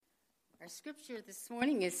Our scripture this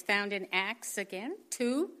morning is found in Acts again,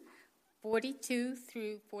 2:42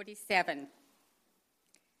 through 47.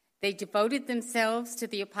 They devoted themselves to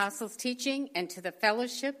the apostles' teaching and to the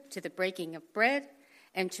fellowship, to the breaking of bread,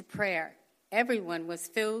 and to prayer. Everyone was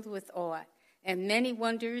filled with awe, and many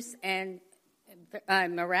wonders and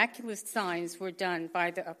miraculous signs were done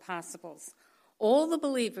by the apostles. All the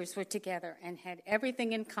believers were together and had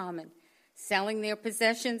everything in common. Selling their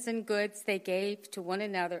possessions and goods, they gave to one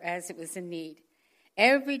another as it was in need.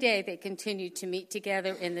 Every day they continued to meet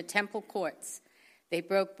together in the temple courts. They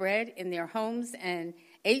broke bread in their homes and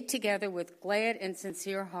ate together with glad and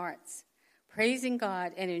sincere hearts, praising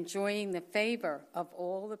God and enjoying the favor of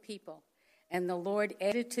all the people. And the Lord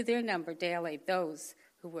added to their number daily those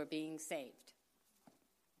who were being saved.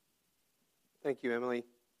 Thank you, Emily.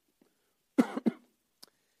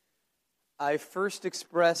 I first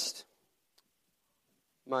expressed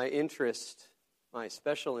my interest, my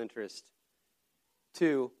special interest,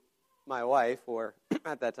 to my wife, or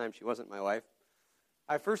at that time she wasn't my wife.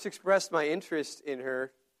 I first expressed my interest in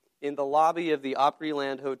her in the lobby of the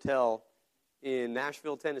Opryland Hotel in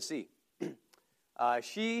Nashville, Tennessee.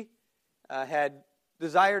 She had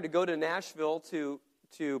desired to go to Nashville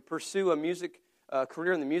to pursue a music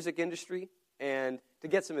career in the music industry and to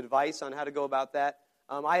get some advice on how to go about that.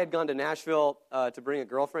 I had gone to Nashville to bring a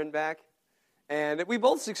girlfriend back, and we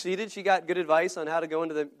both succeeded. She got good advice on how to go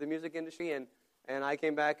into the music industry, and I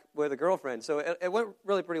came back with a girlfriend. So it went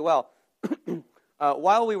really pretty well.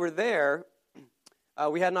 While we were there,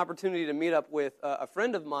 we had an opportunity to meet up with a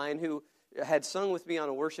friend of mine who had sung with me on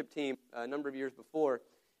a worship team a number of years before.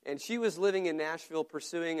 And she was living in Nashville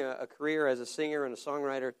pursuing a career as a singer and a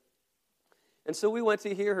songwriter. And so we went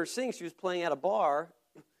to hear her sing. She was playing at a bar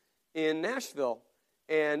in Nashville.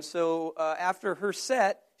 And so after her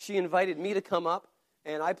set, she invited me to come up,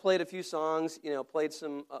 and I played a few songs, played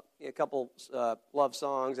a couple love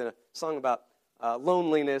songs and a song about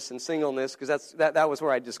loneliness and singleness, because that was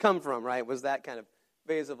where I'd just come from, right? Was that kind of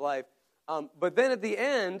phase of life. But then at the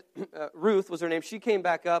end, Ruth was her name. She came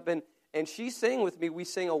back up, and she sang with me. We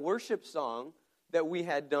sang a worship song that we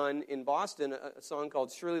had done in Boston, a song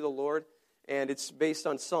called Surely the Lord, and it's based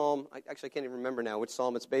on Psalm. I can't even remember now which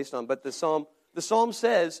psalm it's based on, but the psalm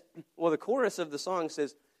says, the chorus of the song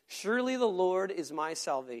says, "Surely the Lord is my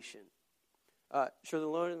salvation. Surely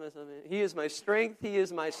the Lord is my salvation. He is my strength. He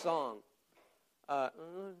is my song."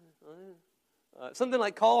 Something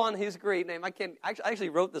like "Call on His great name." I actually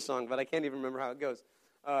wrote the song, but I can't even remember how it goes.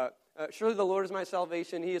 Surely the Lord is my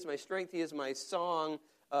salvation. He is my strength. He is my song.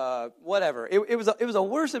 Whatever. It was a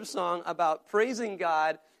worship song about praising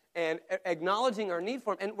God and acknowledging our need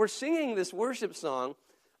for Him. And we're singing this worship song,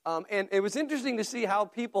 and it was interesting to see how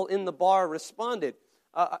people in the bar responded.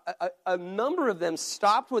 A number of them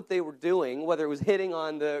stopped what they were doing, whether it was hitting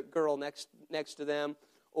on the girl next to them,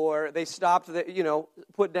 or they stopped,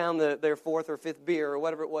 put down their fourth or fifth beer or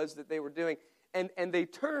whatever it was that they were doing, and they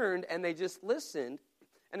turned and they just listened.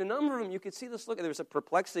 And a number of them, you could see this look. There was a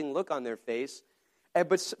perplexing look on their face,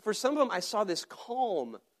 but for some of them, I saw this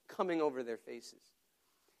calm coming over their faces.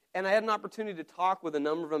 And I had an opportunity to talk with a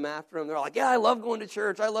number of them after them. They're like, "Yeah, I love going to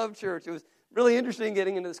church. I love church." It was really interesting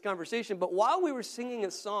getting into this conversation. But while we were singing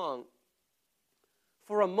a song,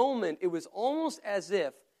 for a moment, it was almost as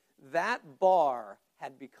if that bar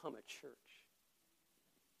had become a church.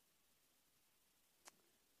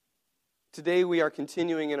 Today we are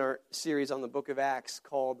continuing in our series on the book of Acts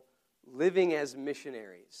called Living as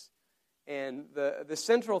Missionaries. And the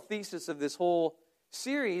central thesis of this whole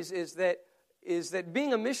series is that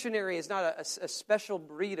being a missionary is not a special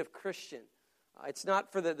breed of Christian. It's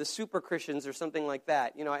not for the super Christians or something like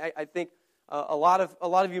that. I think a lot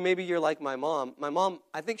of you, maybe you're like my mom. My mom,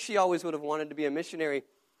 I think she always would have wanted to be a missionary,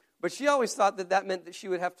 but she always thought that meant that she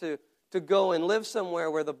would have to go and live somewhere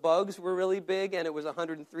where the bugs were really big and it was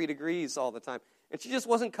 103 degrees all the time. And she just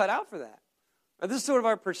wasn't cut out for that. Now, this is sort of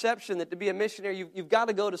our perception that to be a missionary, you've got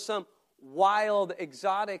to go to some wild,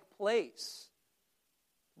 exotic place.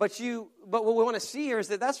 But what we want to see here is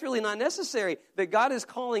that that's really not necessary, that God is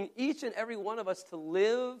calling each and every one of us to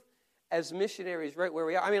live as missionaries right where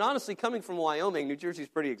we are. I mean, honestly, coming from Wyoming, New Jersey is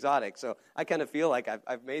pretty exotic, so I kind of feel like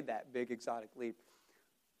I've made that big exotic leap.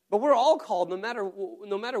 But we're all called, no matter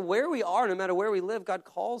where we are, no matter where we live, God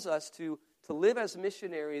calls us to live as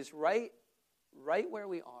missionaries right where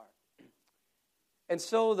we are. And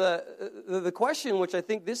so the question, which I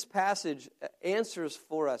think this passage answers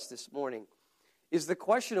for us this morning, is the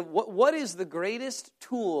question of what is the greatest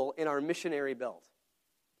tool in our missionary belt?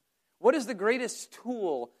 What is the greatest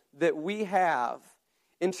tool that we have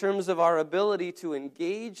in terms of our ability to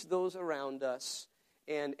engage those around us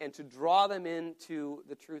and to draw them into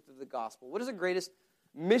the truth of the gospel. What is the greatest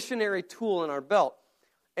missionary tool in our belt?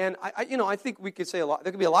 And I think we could say a lot.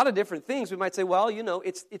 There could be a lot of different things. We might say, well,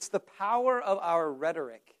 it's the power of our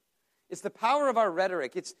rhetoric. It's the power of our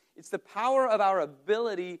rhetoric. It's the power of our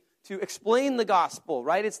ability to explain the gospel,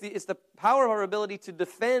 right? It's the power of our ability to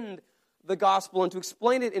defend the gospel and to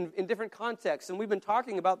explain it in different contexts. And we've been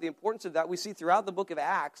talking about the importance of that. We see throughout the book of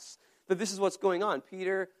Acts that this is what's going on.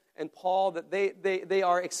 Peter and Paul, that they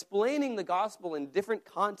are explaining the gospel in different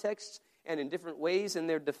contexts and in different ways, and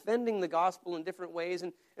they're defending the gospel in different ways.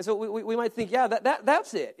 And so we might think, yeah,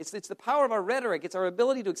 that's it. It's the power of our rhetoric. It's our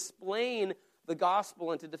ability to explain the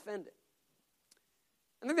gospel and to defend it.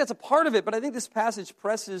 I think that's a part of it, but I think this passage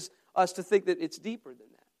presses us to think that it's deeper than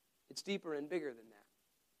that. It's deeper and bigger than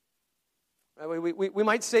that. Right? We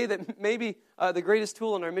might say that maybe the greatest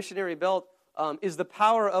tool in our missionary belt is the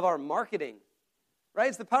power of our marketing. Right?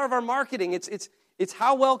 It's the power of our marketing. It's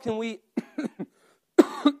how well can we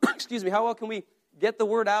how well can we get the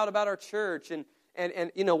word out about our church, and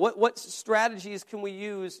what strategies can we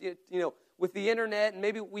use with the internet, and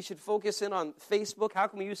maybe we should focus in on Facebook. How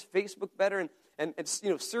can we use Facebook better, and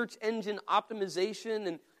search engine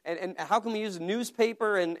optimization, and how can we use a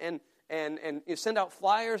newspaper and send out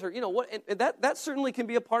flyers, or and that certainly can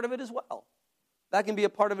be a part of it as well. That can be a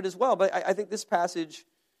part of it as well. But I think this passage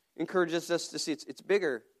encourages us to see it's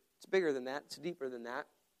bigger. It's bigger than that. It's deeper than that.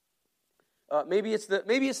 Maybe it's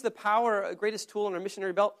the power. Greatest tool in our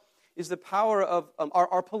missionary belt is the power of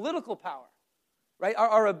our political power, right?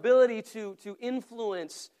 Our ability to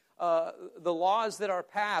influence the laws that are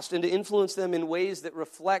passed and to influence them in ways that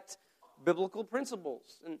reflect biblical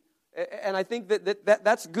principles. And I think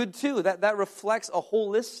that's good too. That reflects a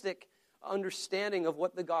holistic understanding of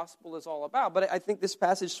what the gospel is all about. But I think this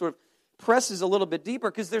passage sort of presses a little bit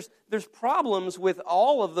deeper, because there's problems with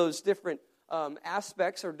all of those different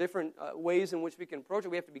aspects or different ways in which we can approach it.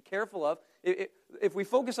 We have to be careful of. If we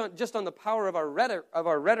focus just on the power of our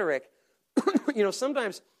rhetoric,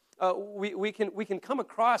 sometimes we can come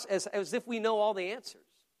across as if we know all the answers.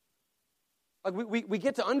 Like we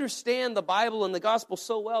get to understand the Bible and the gospel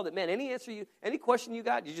so well that, man, any question you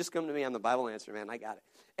got, you just come to me on the Bible answer, man. I got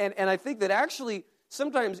it. And I think that actually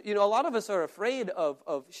sometimes, a lot of us are afraid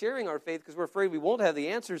of sharing our faith because we're afraid we won't have the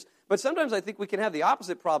answers. But sometimes I think we can have the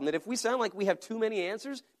opposite problem, that if we sound like we have too many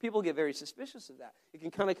answers, people get very suspicious of that. It can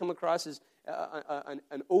kind of come across as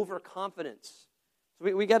an overconfidence.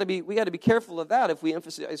 So we got to be careful of that if we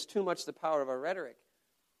emphasize too much the power of our rhetoric.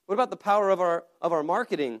 What about the power of our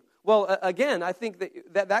marketing? Well, again, I think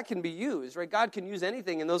that can be used, right? God can use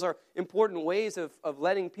anything, and those are important ways of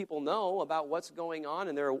letting people know about what's going on,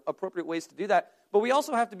 and there are appropriate ways to do that. But we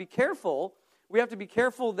also have to be careful. We have to be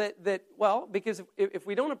careful that because if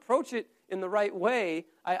we don't approach it in the right way,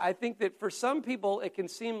 I think that for some people it can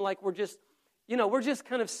seem like we're just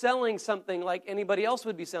kind of selling something like anybody else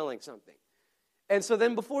would be selling something. And so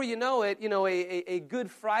then before you know it, a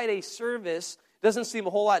Good Friday service doesn't seem a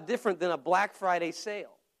whole lot different than a Black Friday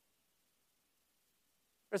sale.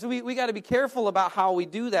 So we got to be careful about how we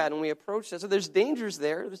do that and we approach that. So there's dangers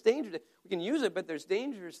there. There's danger. We can use it, but there's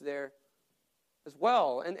dangers there as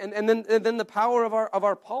well. And then the power of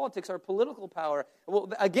our politics, our political power.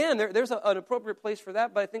 Well, again, there's an appropriate place for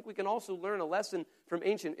that, but I think we can also learn a lesson from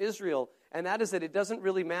ancient Israel, and that is that it doesn't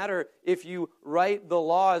really matter if you write the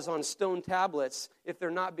laws on stone tablets if they're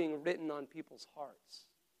not being written on people's hearts.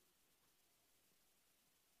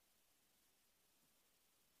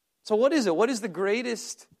 So what is it? What is the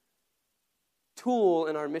greatest tool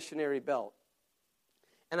in our missionary belt?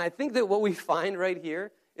 And I think that what we find right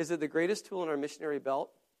here is that the greatest tool in our missionary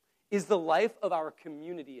belt is the life of our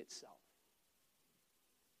community itself.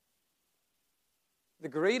 The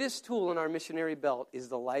greatest tool in our missionary belt is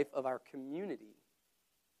the life of our community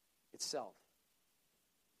itself.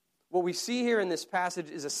 What we see here in this passage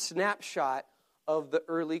is a snapshot of the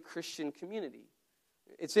early Christian community.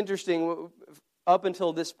 It's interesting. Up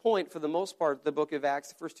until this point, for the most part, the book of Acts,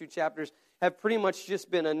 the first two chapters, have pretty much just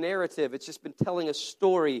been a narrative. It's just been telling a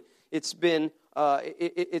story. It's been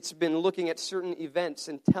looking at certain events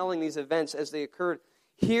and telling these events as they occurred.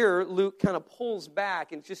 Here, Luke kind of pulls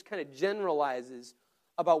back and just kind of generalizes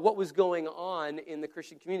about what was going on in the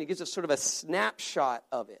Christian community. It gives us sort of a snapshot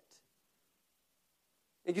of it.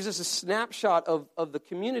 It gives us a snapshot of the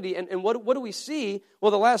community. And what do we see? Well,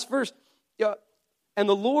 the last verse... And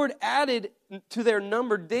the Lord added to their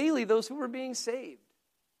number daily those who were being saved.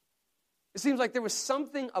 It seems like there was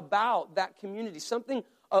something about that community, something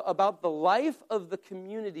about the life of the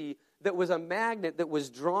community that was a magnet that was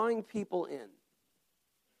drawing people in.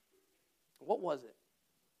 What was it?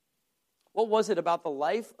 What was it about the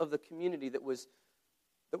life of the community that was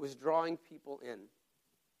that was drawing people in?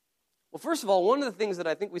 Well, first of all, one of the things that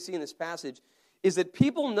I think we see in this passage is that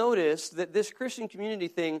people noticed that this Christian community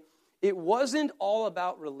thing, it wasn't all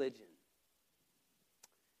about religion.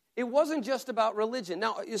 It wasn't just about religion.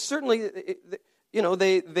 Now, certainly,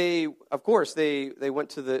 they of course, they went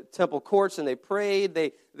to the temple courts and they prayed.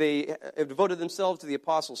 They devoted themselves to the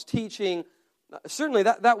apostles' teaching. Certainly,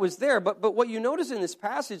 that was there. But what you notice in this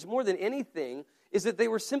passage more than anything is that they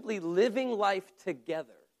were simply living life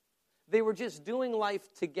together. They were just doing life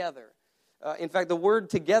together. In fact, the word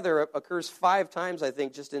 "together" occurs 5 times, I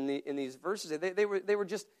think, just in these verses. They were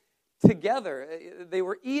just together. They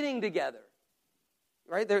were eating together.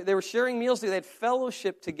 Right? They were sharing meals together. They had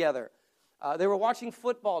fellowship together. They were watching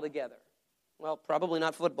football together. Well, probably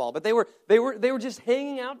not football, but they were just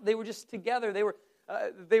hanging out. They were just together.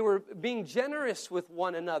 They were being generous with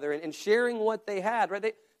one another and sharing what they had.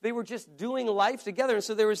 Right? They were just doing life together. And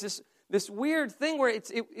so there was this weird thing where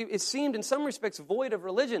it seemed in some respects void of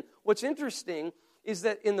religion. What's interesting is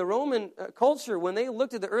that in the Roman culture, when they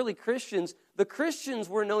looked at the early Christians, the Christians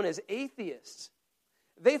were known as atheists.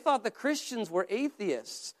 They thought the Christians were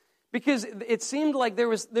atheists because it seemed like there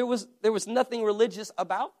was nothing religious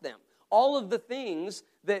about them. All of the things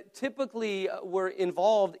that typically were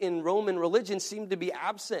involved in Roman religion seemed to be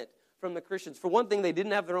absent from the Christians. For one thing, they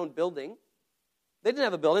didn't have their own building. They didn't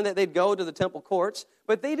have a building. They'd go to the temple courts,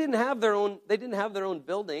 but they didn't have their own. They didn't have their own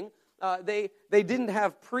building. They didn't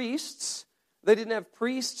have priests. They didn't have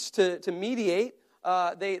priests to mediate.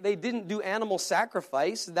 They didn't do animal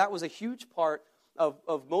sacrifice. That was a huge part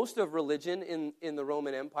of most of religion in the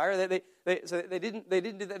Roman Empire. They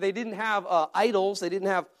didn't have idols. They didn't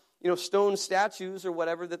have stone statues or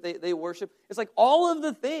whatever that they worship. It's like all of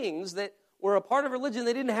the things that were a part of religion,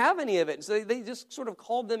 they didn't have any of it. So they just sort of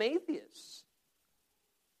called them atheists.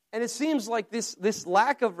 And it seems like this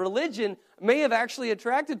lack of religion may have actually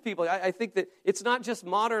attracted people. I think that it's not just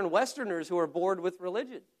modern Westerners who are bored with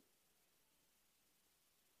religion.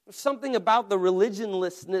 There's something about the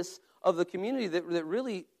religionlessness of the community that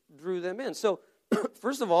really drew them in. So,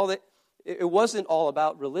 first of all, it wasn't all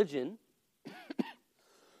about religion.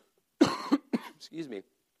 Excuse me.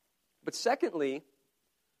 But secondly,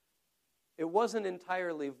 it wasn't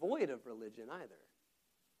entirely void of religion either.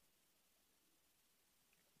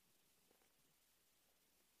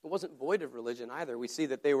 It wasn't void of religion either. We see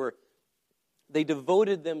that they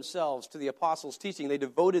devoted themselves to the apostles' teaching. They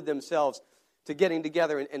devoted themselves to getting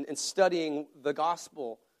together and studying the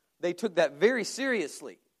gospel. They took that very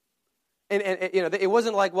seriously. And it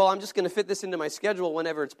wasn't like, well, I'm just going to fit this into my schedule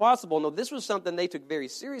whenever it's possible. No, this was something they took very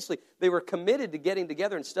seriously. They were committed to getting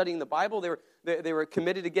together and studying the Bible. They were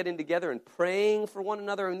committed to getting together and praying for one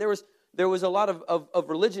another. And there was a lot of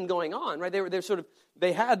religion going on, right?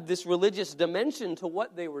 They had this religious dimension to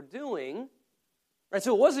what they were doing, right?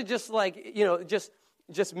 So it wasn't just like,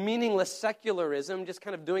 just meaningless secularism, just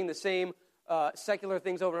kind of doing the same secular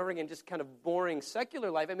things over and over again, just kind of boring secular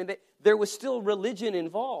life. I mean, there was still religion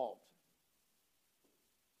involved.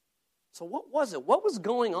 So what was it? What was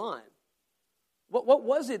going on? What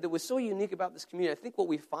was it that was so unique about this community? I think what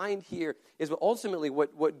we find here is ultimately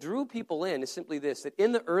what drew people in is simply this, that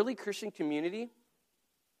in the early Christian community,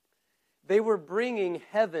 they were bringing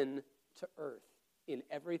heaven to earth in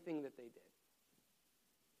everything that they did.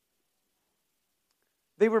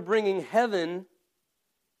 They were bringing heaven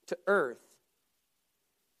to earth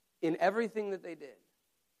in everything that they did.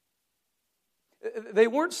 They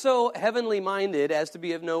weren't so heavenly minded as to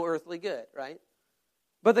be of no earthly good, right?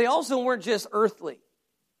 But they also weren't just earthly.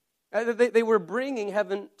 They were bringing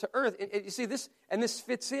heaven to earth. And you see, this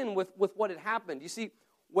fits in with what had happened. You see,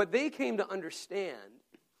 what they came to understand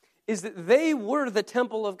is that they were the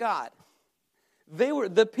temple of God. They were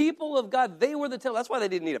the people of God. They were the temple. That's why they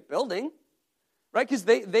didn't need a building, right? Because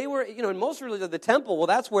they were, in most religions, the temple, well,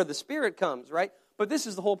 that's where the Spirit comes, right? But this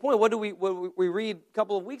is the whole point. What we read a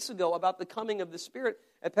couple of weeks ago about the coming of the Spirit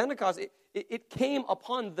at Pentecost? It came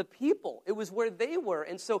upon the people. It was where they were.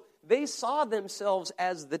 And so they saw themselves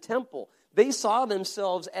as the temple. They saw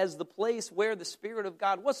themselves as the place where the Spirit of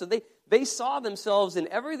God was. So they saw themselves in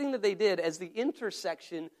everything that they did as the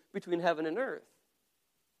intersection between heaven and earth.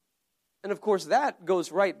 And of course, that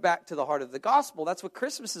goes right back to the heart of the gospel. That's what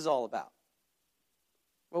Christmas is all about.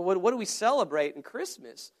 Well, what do we celebrate in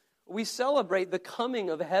Christmas? We celebrate the coming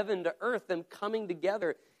of heaven to earth, them coming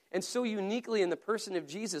together. And so uniquely in the person of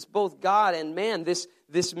Jesus, both God and man, this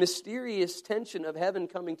mysterious tension of heaven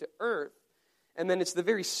coming to earth. And then it's the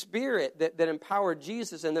very Spirit that empowered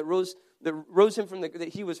Jesus and that rose him from that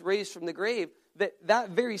he was raised from the grave.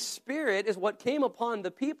 That very Spirit is what came upon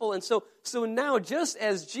the people. And so now, just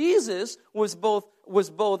as Jesus was both was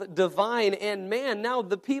both divine and man. Now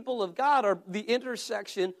the people of God are the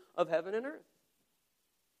intersection of heaven and earth.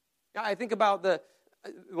 Now,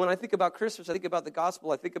 when I think about Christmas, I think about the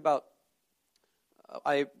gospel. I think about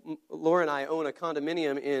Laura and I own a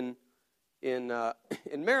condominium in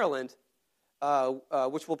Maryland,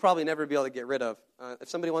 which we'll probably never be able to get rid of. If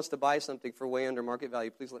somebody wants to buy something for way under market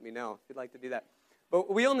value, please let me know if you'd like to do that.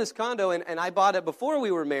 But we own this condo, and I bought it before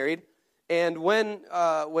we were married. And when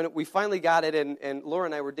we finally got it, and Laura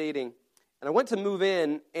and I were dating, and I went to move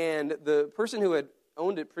in, and the person who had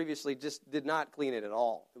owned it previously just did not clean it at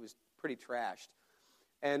all. It was pretty trashed.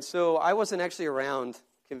 And so I wasn't actually around,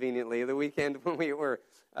 conveniently, the weekend when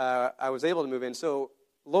I was able to move in. So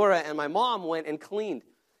Laura and my mom went and cleaned.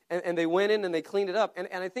 And they went in and they cleaned it up. And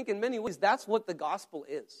I think in many ways that's what the gospel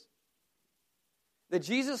is. That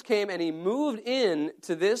Jesus came and he moved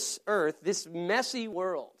into this earth, this messy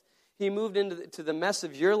world. He moved into the mess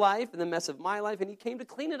of your life and the mess of my life, and he came to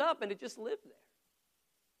clean it up and to just live there.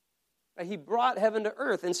 He brought heaven to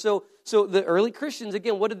earth. And so the early Christians,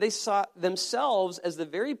 again, what did they saw themselves as the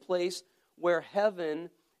very place where heaven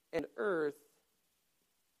and earth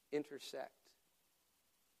intersect.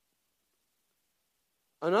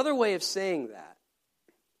 Another way of saying that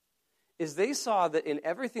is they saw that in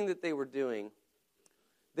everything that they were doing,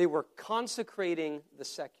 they were consecrating the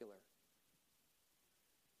secular.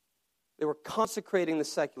 They were consecrating the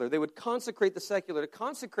secular. They would consecrate the secular. To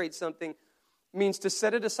consecrate something means to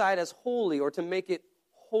set it aside as holy or to make it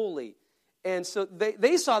holy. And so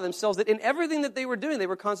they saw themselves that in everything that they were doing, they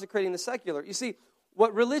were consecrating the secular. You see,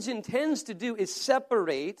 what religion tends to do is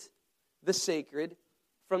separate the sacred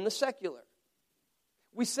from the secular.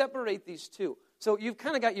 We separate these two. So you've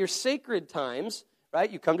kind of got your sacred times, right?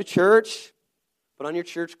 You come to church, put on your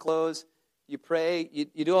church clothes, you pray,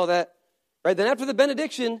 you do all that, right? Then after the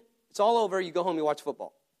benediction, it's all over, you go home, you watch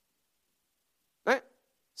football. Right?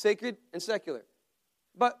 Sacred and secular.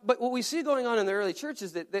 But what we see going on in the early church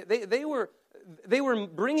is that they were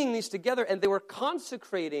bringing these together and they were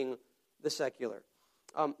consecrating the secular.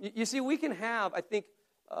 You see, we can have, I think,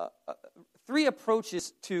 three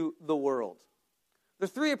approaches to the world. There are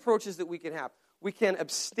three approaches that we can have. We can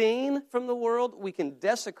abstain from the world, we can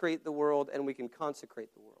desecrate the world, and we can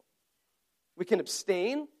consecrate the world. We can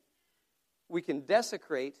abstain, we can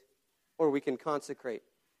desecrate, or we can consecrate.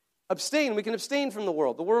 Abstain, we can abstain from the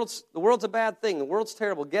world. The world's a bad thing. The world's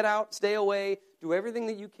terrible. Get out, stay away, do everything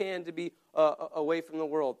that you can to be away from the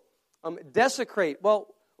world. Desecrate, well,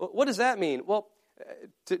 what does that mean? Well,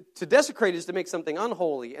 to desecrate is to make something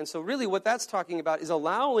unholy. And so really what that's talking about is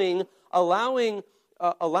allowing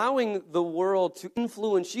the world to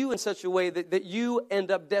influence you in such a way that you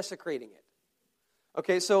end up desecrating it.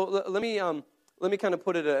 Okay, so let me kind of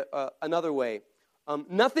put it another way.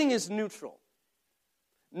 Nothing is neutral.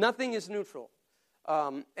 Nothing is neutral.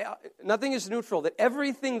 Nothing is neutral. That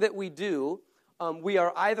everything that we do, we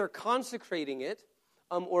are either consecrating it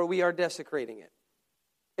or we are desecrating it.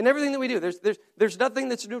 In everything that we do, there's nothing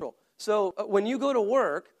that's neutral. So when you go to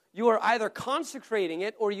work, you are either consecrating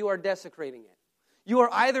it or you are desecrating it. You are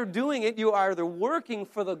either doing it, you are either working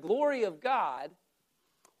for the glory of God,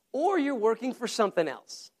 or you're working for something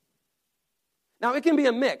else. Now, it can be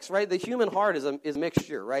a mix, right? The human heart is a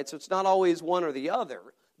mixture, right? So it's not always one or the other,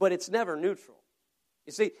 but it's never neutral.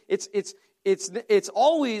 You see, it's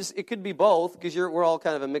always, it could be both, because we're all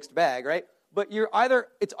kind of a mixed bag, right? But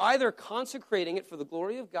it's either consecrating it for the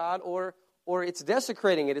glory of God, or it's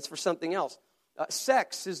desecrating it, it's for something else.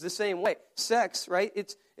 Sex is the same way. Sex, right?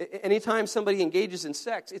 It's anytime somebody engages in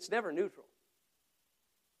sex, it's never neutral.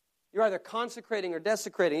 You're either consecrating or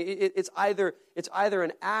desecrating. It's either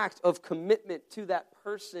an act of commitment to that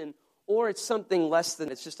person, or it's something less than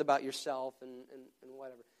it's just about yourself and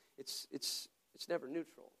whatever. It's never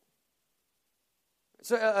neutral.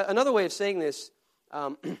 So another way of saying this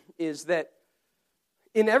is that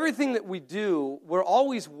in everything that we do, we're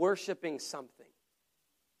always worshiping something.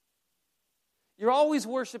 You're always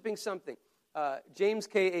worshiping something. James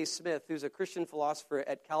K.A. Smith, who's a Christian philosopher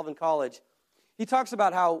at Calvin College, he talks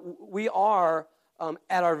about how we are,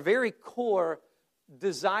 at our very core,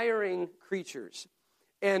 desiring creatures.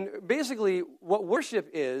 And basically, what worship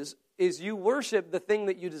is you worship the thing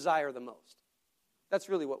that you desire the most. That's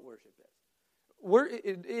really what worship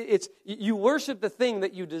is. You worship the thing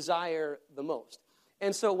that you desire the most.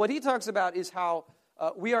 And so what he talks about is how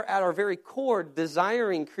we are at our very core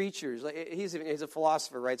desiring creatures. He's a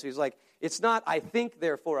philosopher, right? So he's like, it's not I think,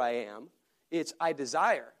 therefore I am. It's I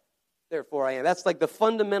desire, therefore I am. That's like the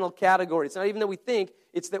fundamental category. It's not even that we think,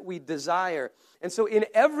 it's that we desire. And so in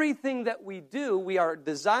everything that we do, we are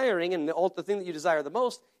desiring, and the thing that you desire the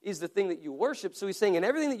most is the thing that you worship. So he's saying in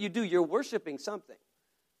everything that you do, you're worshiping something.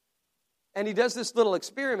 And he does this little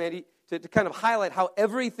experiment to kind of highlight how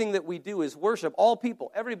everything that we do is worship. All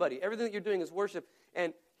people, everybody, everything that you're doing is worship.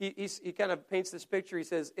 And he kind of paints this picture. He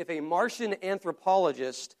says, if a Martian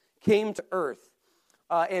anthropologist came to Earth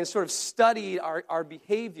and sort of studied our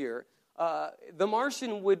behavior, the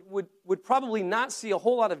Martian would probably not see a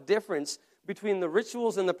whole lot of difference between the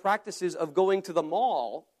rituals and the practices of going to the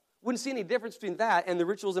mall. Wouldn't see any difference between that and the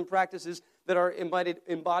rituals and practices that are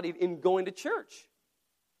embodied in going to church.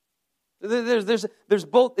 There's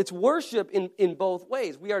both. It's worship in both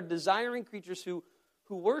ways. We are desiring creatures who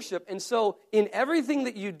worship. And so in everything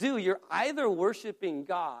that you do, you're either worshiping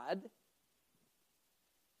God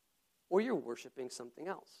or you're worshiping something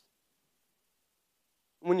else.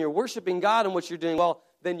 When you're worshiping God and what you're doing, well,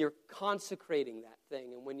 then you're consecrating that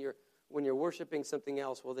thing. And when you're worshiping something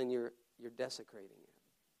else, well, then you're desecrating it.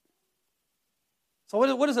 So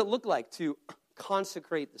what does it look like to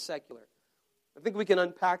consecrate the secular? I think we can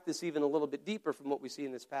unpack this even a little bit deeper from what we see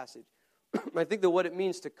in this passage. I think that what it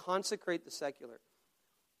means to consecrate the secular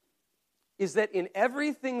is that in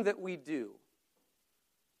everything that we do,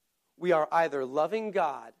 we are either loving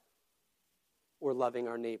God or loving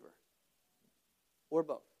our neighbor, or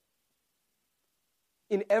both.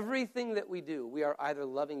 In everything that we do, we are either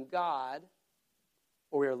loving God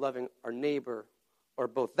or we are loving our neighbor, or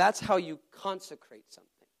both. That's how you consecrate something.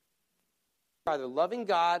 You're either loving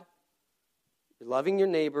God, you're loving your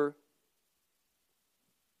neighbor,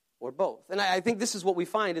 or both. And I think this is what we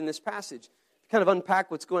find in this passage. To kind of unpack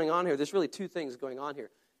what's going on here, there's really two things going on here.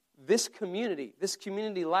 This community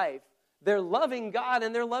life, they're loving God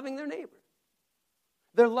and they're loving their neighbor.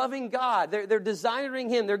 They're loving God. They're desiring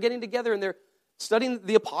Him. They're getting together and they're studying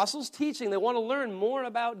the apostles' teaching. They want to learn more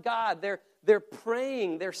about God. They're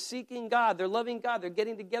praying. They're seeking God. They're loving God. They're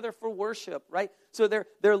getting together for worship, right? So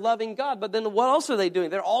they're loving God. But then what else are they doing?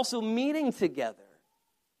 They're also meeting together.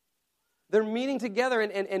 They're meeting together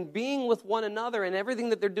and being with one another, and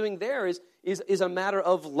everything that they're doing there is a matter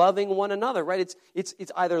of loving one another, right? It's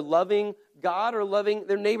either loving God or loving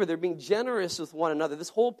their neighbor. They're being generous with one another. This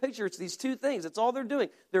whole picture, it's these two things. It's all they're doing.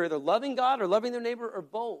 They're either loving God or loving their neighbor or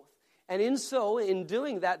both. And in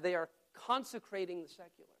doing that, they are consecrating the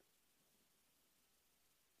secular.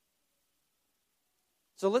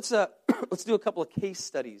 So let's do a couple of case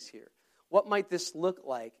studies here. What might this look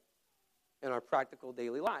like in our practical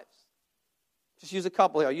daily lives? Just use a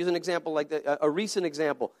couple here. I'll use an example like a recent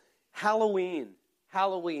example. Halloween.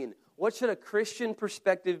 What should a Christian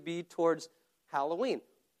perspective be towards Halloween?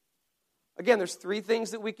 Again, there's three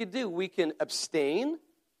things that we could do. We can abstain,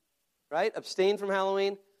 right? Abstain from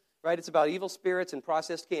Halloween, right? It's about evil spirits and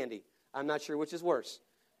processed candy. I'm not sure which is worse,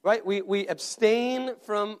 right? We abstain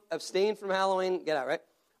from Halloween. Get out, right?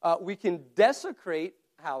 We can desecrate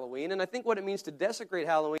Halloween, and I think what it means to desecrate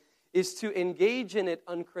Halloween is to engage in it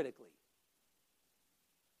uncritically.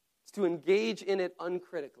 To engage in it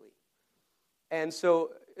uncritically. And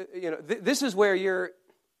so, this is where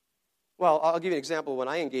I'll give you an example of when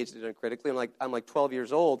I engaged it uncritically. I'm like 12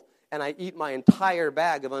 years old, and I eat my entire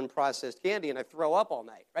bag of unprocessed candy, and I throw up all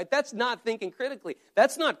night, right? That's not thinking critically.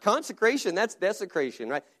 That's not consecration, that's desecration,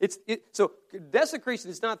 right? So desecration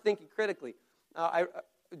is not thinking critically.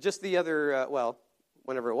 Just the other,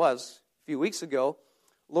 whenever it was, a few weeks ago,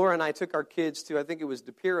 Laura and I took our kids to, I think it was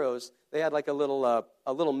DePiro's. They had like a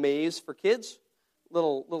little maze for kids,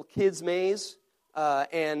 little kids maze,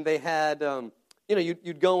 and they had,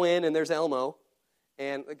 you'd go in and there's Elmo,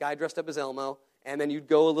 and the guy dressed up as Elmo, and then you'd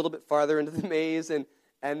go a little bit farther into the maze, and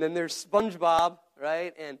then there's SpongeBob,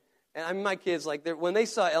 right? And I mean, my kids, when they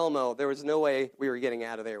saw Elmo, there was no way we were getting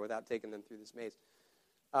out of there without taking them through this maze.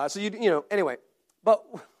 Anyway, but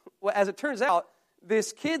as it turns out,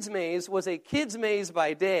 this kids' maze was a kids' maze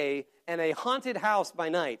by day and a haunted house by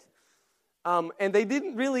night. And they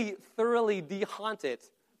didn't really thoroughly de-haunt it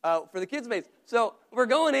for the kids' maze. So we're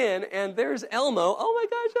going in, and there's Elmo. Oh, my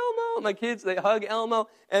gosh, Elmo. My kids, they hug Elmo.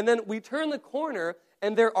 And then we turn the corner,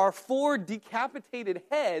 and there are 4 decapitated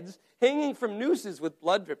heads hanging from nooses with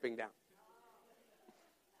blood dripping down.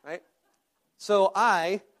 Right? So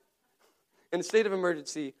in a state of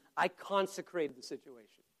emergency, I consecrated the situation.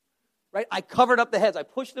 Right? I covered up the heads. I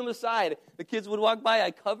pushed them aside. The kids would walk by.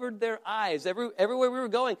 I covered their eyes everywhere we were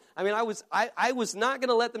going. I mean, I was not going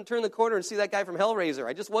to let them turn the corner and see that guy from Hellraiser.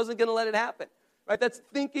 I just wasn't going to let it happen. Right? That's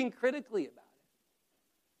thinking critically about it.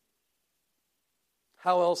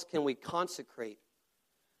 How else can we consecrate?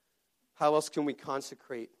 How else can we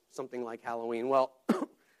consecrate something like Halloween? Well,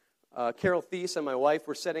 Carol Thies and my wife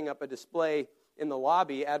were setting up a display in the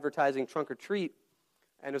lobby advertising Trunk or Treat.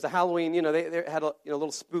 And it was a Halloween, they had a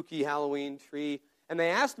little spooky Halloween tree. And they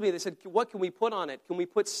asked me, they said, what can we put on it? Can we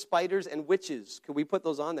put spiders and witches? Can we put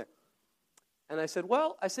those on there? And I said,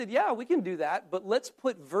 yeah, we can do that, but let's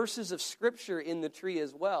put verses of Scripture in the tree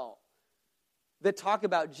as well that talk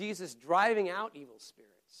about Jesus driving out evil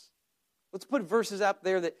spirits. Let's put verses up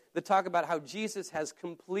there that talk about how Jesus has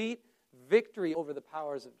complete victory over the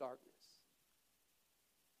powers of darkness.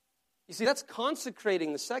 You see, that's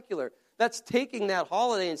consecrating the secular. That's taking that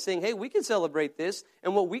holiday and saying, hey, we can celebrate this,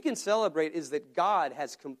 and what we can celebrate is that God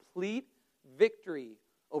has complete victory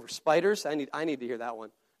over spiders. I need to hear that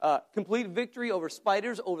one. Complete victory over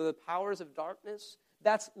spiders, over the powers of darkness.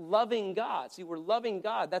 That's loving God. See, we're loving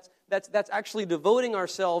God. That's actually devoting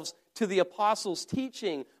ourselves to the apostles'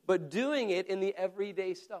 teaching, but doing it in the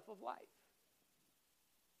everyday stuff of life.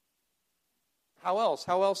 How else?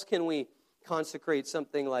 How else can we consecrate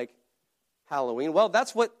something like Halloween? Well,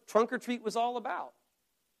 that's what Trunk or Treat was all about.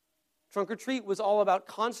 Trunk or Treat was all about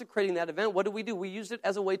consecrating that event. What do? We used it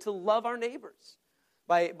as a way to love our neighbors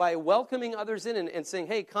by welcoming others in and saying,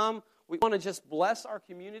 hey, come, we want to just bless our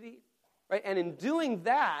community. Right? And in doing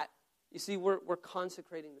that, you see, we're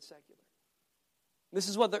consecrating the secular. This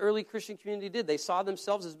is what the early Christian community did. They saw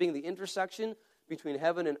themselves as being the intersection between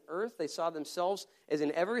heaven and earth. They saw themselves as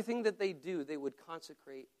in everything that they do, they would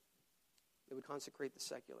consecrate the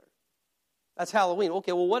secular. That's Halloween.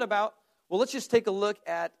 Okay, well, what about, let's just take a look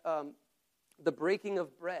at the breaking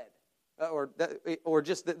of bread, or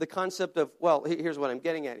just the concept of, here's what I'm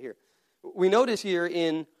getting at here. We notice here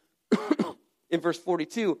in verse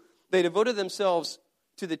 42, they devoted themselves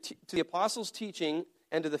to the apostles' teaching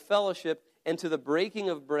and to the fellowship and to the breaking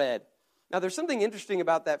of bread. Now, there's something interesting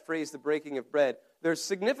about that phrase, the breaking of bread. There's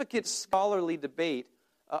significant scholarly debate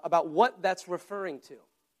about what that's referring to.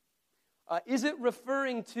 Is it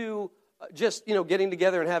referring to just, getting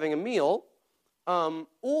together and having a meal,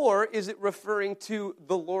 or is it referring to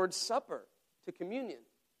the Lord's Supper, to communion?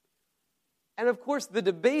 And, of course, the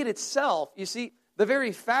debate itself, you see, the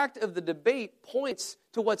very fact of the debate points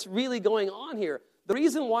to what's really going on here. The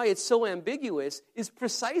reason why it's so ambiguous is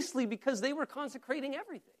precisely because they were consecrating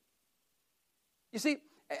everything. You see,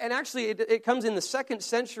 and actually it comes in the 2nd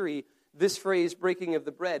century, this phrase, breaking of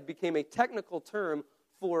the bread, became a technical term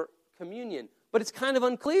for communion. But it's kind of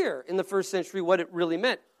unclear in the 1st century what it really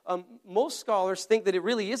meant. Most scholars think that it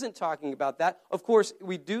really isn't talking about that. Of course,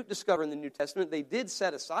 we do discover in the New Testament they did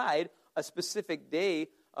set aside a specific day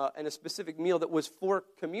and a specific meal that was for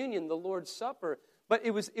communion, the Lord's Supper. But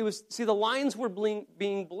it was. See, the lines were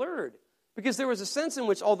being blurred because there was a sense in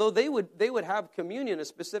which, although they would have communion,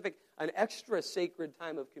 an extra sacred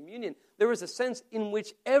time of communion, there was a sense in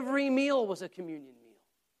which every meal was a communion meal.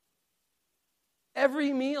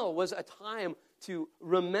 Every meal was a time to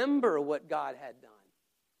remember what God had done.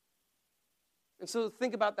 And so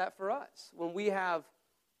think about that for us when we have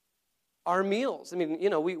our meals. I mean,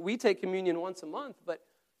 we take communion once a month, but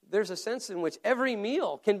there's a sense in which every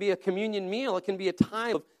meal can be a communion meal. It can be a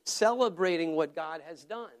time of celebrating what God has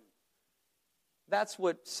done. That's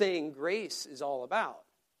what saying grace is all about.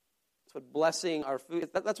 That's what blessing our food,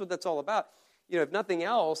 that's what that's all about. If nothing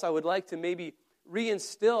else, I would like to maybe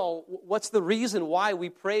reinstill what's the reason why we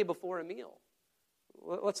pray before a meal.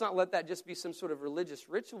 Let's not let that just be some sort of religious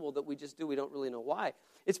ritual that we just do. We don't really know why.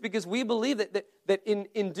 It's because we believe that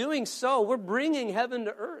in doing so, we're bringing heaven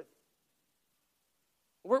to earth.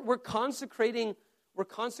 We're consecrating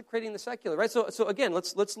the secular, right? So again,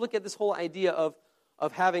 let's look at this whole idea of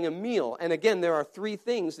having a meal. And again, there are 3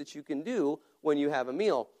 things that you can do when you have a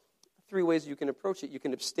meal. 3 ways you can approach it. You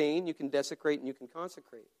can abstain, you can desecrate, and you can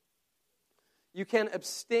consecrate. You can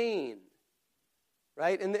abstain,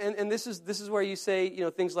 right? And this is where you say,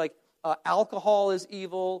 things like alcohol is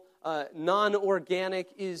evil, non-organic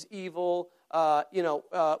is evil,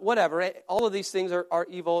 whatever. Right? All of these things are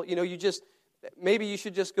evil. Maybe you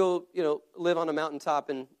should just go, live on a mountaintop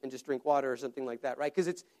and just drink water or something like that, right? Because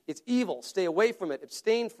it's evil. Stay away from it.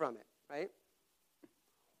 Abstain from it, right?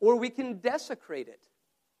 Or we can desecrate it.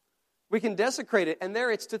 We can desecrate it, and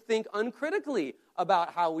there it's to think uncritically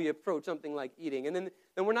about how we approach something like eating. And then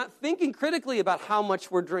we're not thinking critically about how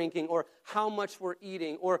much we're drinking or how much we're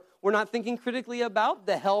eating, or we're not thinking critically about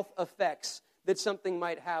the health effects that something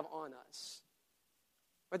might have on us.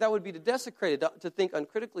 But that would be to desecrate it, to think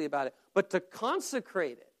uncritically about it. But to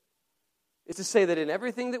consecrate it is to say that in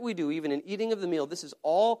everything that we do, even in eating of the meal, this is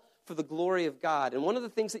all for the glory of God. And one of the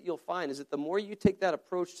things that you'll find is that the more you take that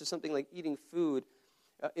approach to something like eating food,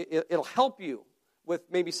 it'll help you with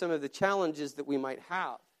maybe some of the challenges that we might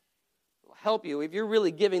have. It'll help you. If you're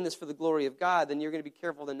really giving this for the glory of God, then you're going to be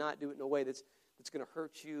careful to not do it in a way that's going to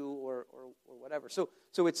hurt you or whatever. So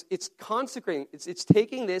it's consecrating. It's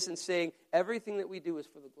taking this and saying everything that we do is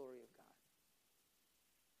for the glory of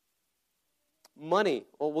God. Money.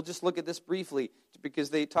 Well, we'll just look at this briefly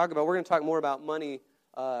because we're going to talk more about money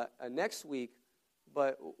next week.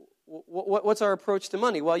 But what's our approach to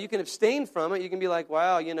money? Well, you can abstain from it. You can be like,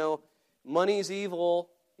 wow, money's evil.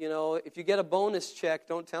 If you get a bonus check,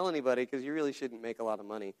 don't tell anybody because you really shouldn't make a lot of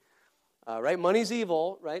money. Right? Money's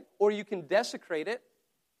evil, right? Or you can desecrate it.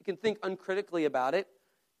 You can think uncritically about it.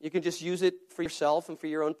 You can just use it for yourself and for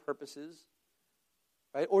your own purposes.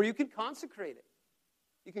 Right? Or you can consecrate it.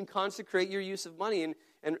 You can consecrate your use of money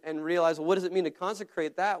and realize, well, what does it mean to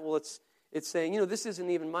consecrate that? Well, it's saying, this isn't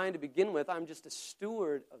even mine to begin with. I'm just a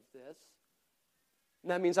steward of this.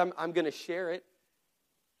 And that means I'm going to share it.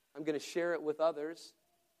 I'm going to share it with others.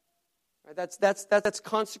 Right? That's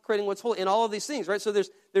consecrating what's holy in all of these things, right? So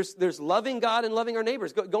there's loving God and loving our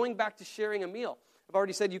neighbors. Going back to sharing a meal. I've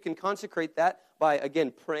already said you can consecrate that by,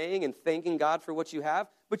 again, praying and thanking God for what you have.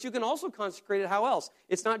 But you can also consecrate it how else?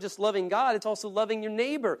 It's not just loving God, it's also loving your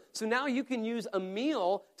neighbor. So now you can use a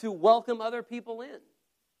meal to welcome other people in.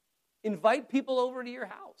 Invite people over to your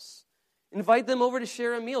house. Invite them over to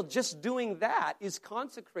share a meal. Just doing that is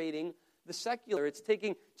consecrating the secular. It's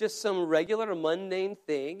taking just some regular, mundane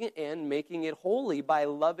thing and making it holy by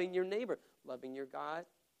loving your neighbor, loving your God,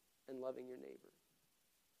 and loving your neighbor.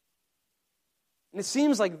 And it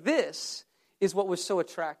seems like this is what was so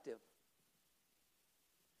attractive.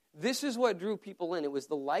 This is what drew people in. It was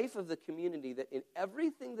the life of the community that in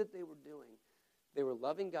everything that they were doing, they were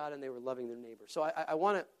loving God and they were loving their neighbor. So I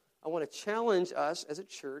want to challenge us as a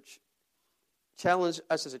church,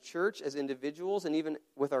 as individuals, and even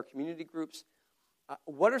with our community groups.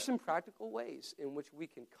 What are some practical ways in which we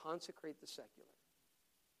can consecrate the secular?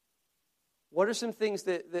 What are some things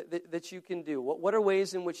that you can do? What are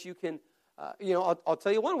ways in which you can, I'll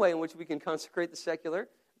tell you one way in which we can consecrate the secular,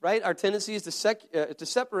 right? Our tendency is to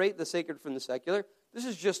separate the sacred from the secular. This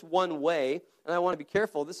is just one way, and I want to be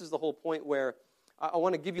careful. This is the whole point where I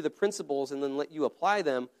want to give you the principles and then let you apply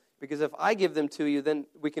them. Because if I give them to you, then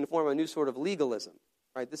we can form a new sort of legalism,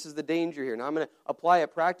 right? This is the danger here. Now I'm going to apply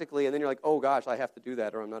it practically, and then you're like, oh gosh, I have to do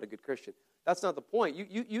that or I'm not a good Christian. That's not the point.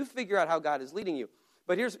 You figure out how God is leading you.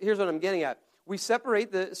 But here's what I'm getting at. We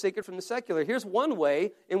separate the sacred from the secular. Here's one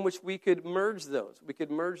way in which we could merge those. We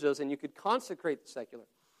could merge those and you could consecrate the secular.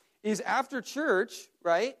 Is after church,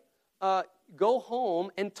 right, go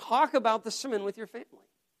home and talk about the sermon with your family.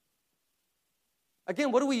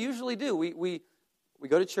 Again, what do we usually do? We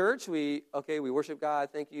go to church, we worship God,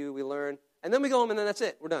 thank you, we learn, and then we go home and then that's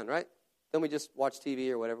it, we're done, right? Then we just watch TV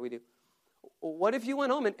or whatever we do. What if you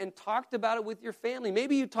went home and talked about it with your family?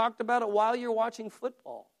 Maybe you talked about it while you're watching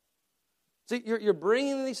football. So you're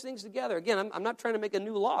bringing these things together. Again, I'm not trying to make a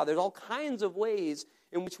new law. There's all kinds of ways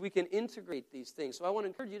in which we can integrate these things. So I want to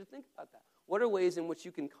encourage you to think about that. What are ways in which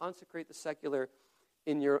you can consecrate the secular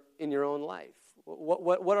in your own life?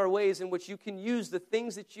 What are ways in which you can use the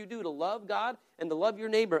things that you do to love God and to love your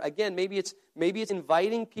neighbor? Again, maybe it's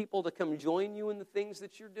inviting people to come join you in the things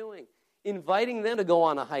that you're doing. Inviting them to go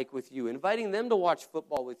on a hike with you. Inviting them to watch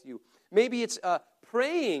football with you. Maybe it's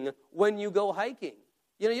praying when you go hiking.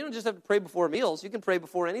 You don't just have to pray before meals. You can pray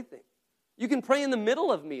before anything. You can pray in the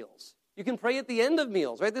middle of meals. You can pray at the end of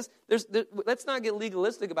meals, right? Let's not get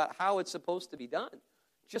legalistic about how it's supposed to be done.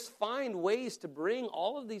 Just find ways to bring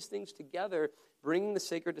all of these things together, bringing the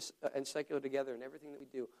sacred and secular together in everything that we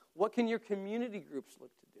do. What can your community groups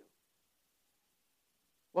look to do?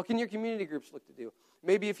 What can your community groups look to do?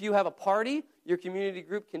 Maybe if you have a party, your community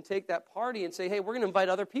group can take that party and say, hey, we're going to invite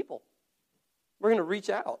other people. We're going to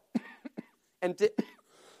reach out. And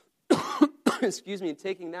and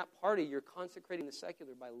taking that party, you're consecrating the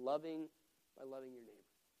secular by loving your neighbor.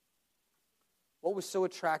 What was so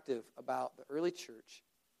attractive about the early church?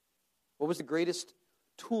 What was the greatest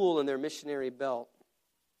tool in their missionary belt?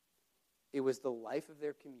 It was the life of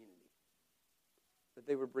their community. That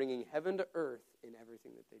they were bringing heaven to earth in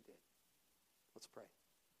everything that they did. Let's pray.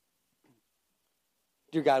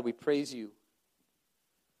 Dear God, we praise you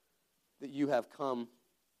that you have come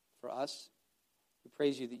for us. We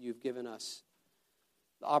praise you that you've given us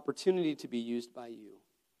the opportunity to be used by you.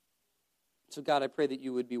 So God, I pray that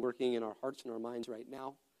you would be working in our hearts and our minds right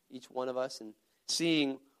now, each one of us, and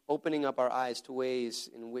opening up our eyes to ways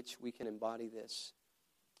in which we can embody this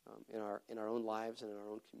in our own lives and in our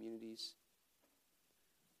own communities.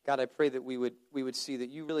 God, I pray that we would see that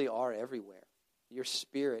you really are everywhere. Your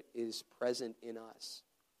Spirit is present in us,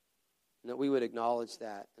 and that we would acknowledge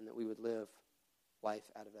that and that we would live life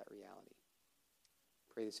out of that reality.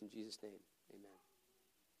 Pray this in Jesus' name. Amen.